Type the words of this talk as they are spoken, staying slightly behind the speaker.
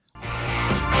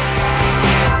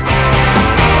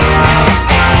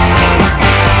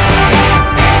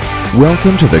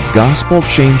Welcome to the Gospel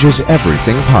Changes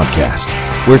Everything podcast,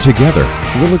 where together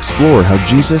we'll explore how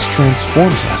Jesus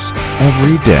transforms us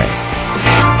every day.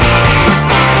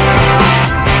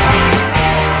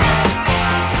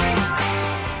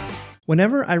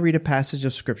 Whenever I read a passage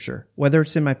of Scripture, whether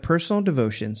it's in my personal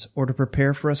devotions or to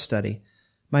prepare for a study,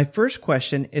 my first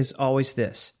question is always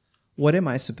this: what am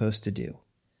I supposed to do?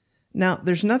 Now,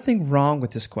 there's nothing wrong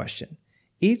with this question.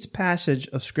 Each passage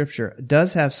of Scripture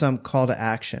does have some call to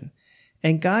action,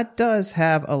 and God does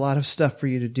have a lot of stuff for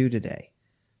you to do today.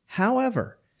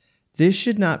 However, this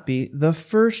should not be the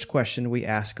first question we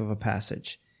ask of a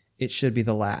passage. It should be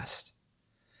the last.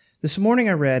 This morning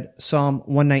I read Psalm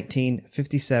 119,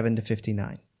 57 to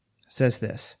 59. It says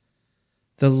this: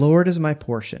 "The Lord is my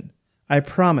portion. I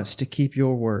promise to keep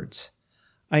your words.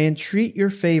 I entreat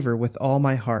your favor with all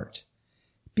my heart.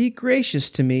 Be gracious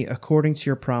to me according to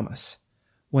your promise.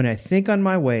 When I think on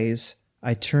my ways,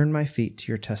 I turn my feet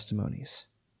to your testimonies."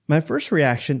 My first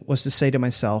reaction was to say to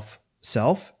myself,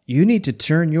 "Self, you need to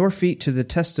turn your feet to the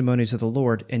testimonies of the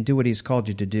Lord and do what He's called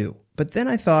you to do." But then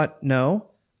I thought,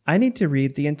 no, I need to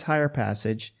read the entire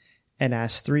passage and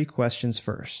ask three questions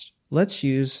first. Let's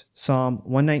use Psalm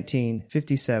 119,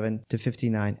 57 to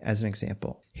 59 as an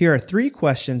example. Here are three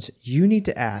questions you need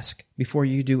to ask before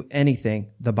you do anything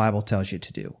the Bible tells you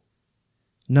to do.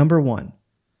 Number one,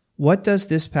 what does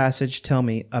this passage tell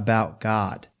me about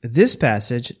God? This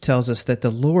passage tells us that the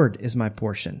Lord is my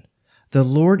portion. The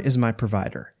Lord is my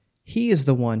provider. He is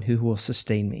the one who will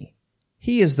sustain me.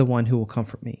 He is the one who will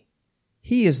comfort me.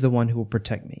 He is the one who will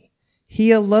protect me. He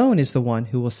alone is the one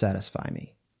who will satisfy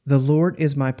me. The Lord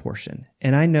is my portion,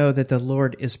 and I know that the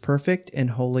Lord is perfect and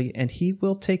holy, and He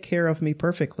will take care of me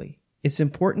perfectly. It's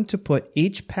important to put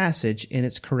each passage in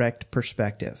its correct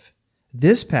perspective.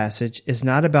 This passage is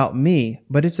not about me,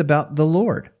 but it's about the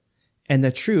Lord and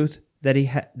the truth that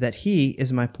He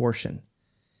is my portion.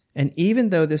 And even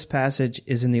though this passage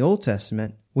is in the Old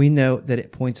Testament, we know that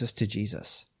it points us to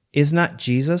Jesus. Is not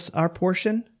Jesus our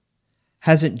portion?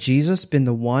 Hasn't Jesus been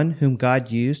the one whom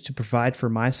God used to provide for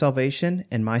my salvation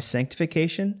and my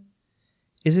sanctification?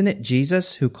 Isn't it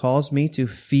Jesus who calls me to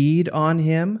feed on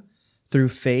Him through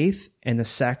faith and the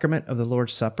sacrament of the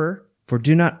Lord's Supper? For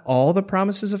do not all the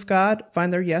promises of God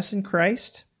find their yes in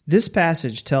Christ? This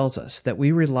passage tells us that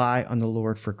we rely on the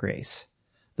Lord for grace.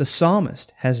 The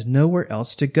psalmist has nowhere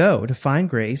else to go to find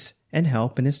grace and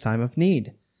help in his time of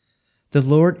need. The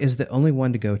Lord is the only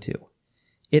one to go to.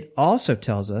 It also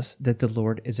tells us that the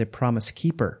Lord is a promise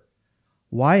keeper.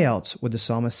 Why else would the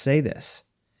psalmist say this?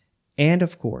 And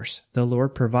of course, the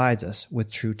Lord provides us with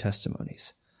true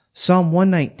testimonies. Psalm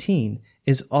 119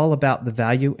 is all about the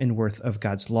value and worth of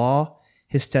God's law,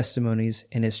 His testimonies,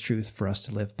 and His truth for us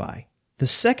to live by. The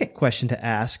second question to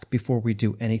ask before we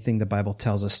do anything the Bible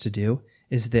tells us to do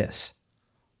is this: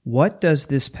 what does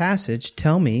this passage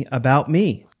tell me about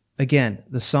me? Again,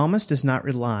 the psalmist is not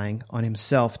relying on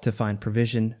himself to find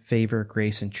provision, favor,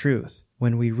 grace, and truth.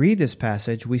 When we read this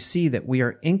passage, we see that we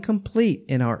are incomplete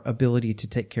in our ability to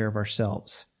take care of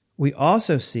ourselves. We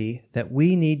also see that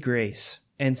we need grace.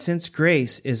 And since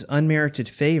grace is unmerited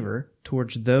favor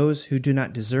towards those who do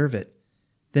not deserve it,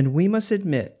 then we must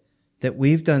admit that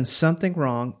we've done something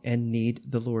wrong and need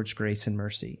the Lord's grace and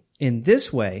mercy. In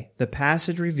this way, the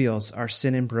passage reveals our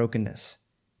sin and brokenness.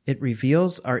 It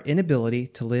reveals our inability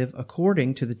to live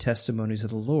according to the testimonies of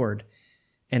the Lord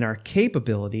and our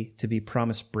capability to be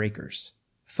promise breakers.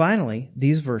 Finally,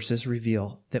 these verses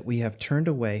reveal that we have turned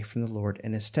away from the Lord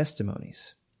and His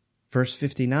testimonies. Verse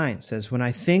 59 says, "When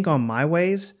I think on my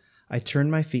ways, I turn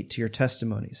my feet to your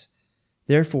testimonies."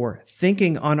 Therefore,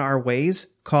 thinking on our ways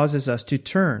causes us to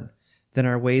turn. Then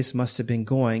our ways must have been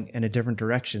going in a different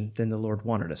direction than the Lord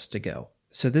wanted us to go.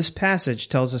 So this passage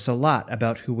tells us a lot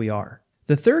about who we are.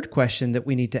 The third question that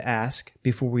we need to ask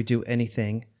before we do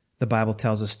anything the Bible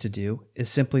tells us to do is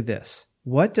simply this: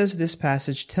 what does this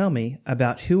passage tell me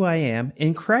about who I am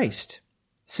in Christ?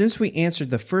 Since we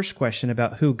answered the first question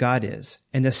about who God is,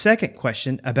 and the second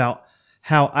question about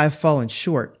how I've fallen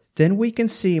short, then we can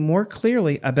see more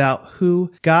clearly about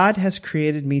who God has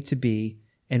created me to be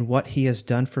and what He has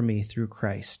done for me through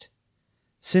Christ.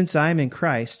 Since I am in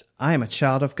Christ, I am a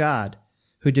child of God,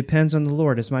 who depends on the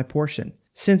Lord as my portion.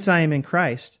 Since I am in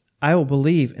Christ, I will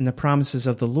believe in the promises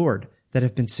of the Lord that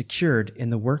have been secured in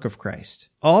the work of Christ.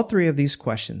 All three of these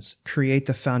questions create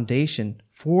the foundation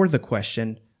for the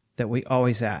question that we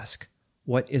always ask: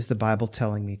 what is the Bible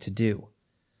telling me to do?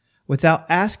 Without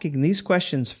asking these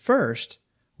questions first,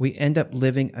 we end up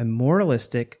living a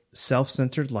moralistic,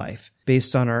 self-centered life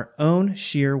based on our own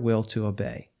sheer will to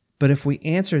obey. But if we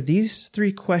answer these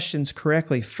three questions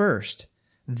correctly first,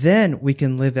 Then we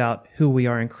can live out who we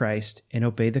are in Christ and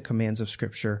obey the commands of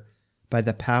Scripture by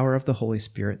the power of the Holy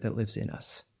Spirit that lives in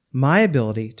us. My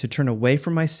ability to turn away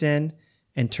from my sin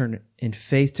and turn in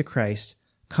faith to Christ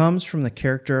comes from the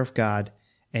character of God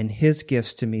and His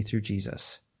gifts to me through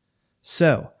Jesus.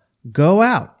 So, go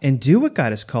out and do what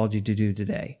God has called you to do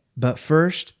today. But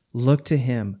first, look to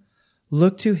Him.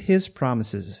 Look to His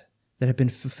promises that have been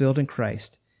fulfilled in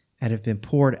Christ and have been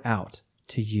poured out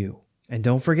to you. And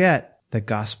don't forget, the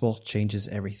gospel changes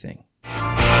everything.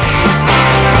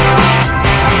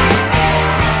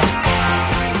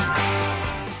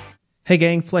 Hey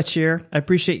gang, Fletch here. I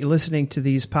appreciate you listening to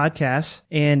these podcasts.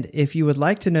 And if you would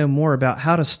like to know more about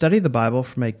how to study the Bible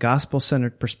from a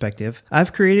gospel-centered perspective,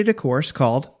 I've created a course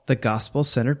called The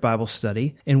Gospel-Centered Bible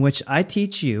Study, in which I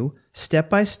teach you step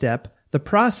by step the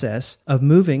process of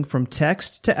moving from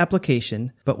text to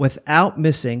application, but without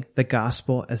missing the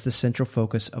gospel as the central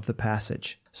focus of the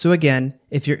passage. So again,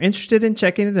 if you're interested in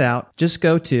checking it out, just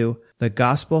go to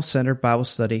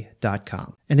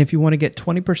thegospelcenteredbiblestudy.com. And if you want to get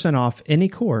 20% off any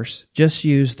course, just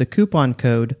use the coupon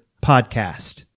code PODCAST.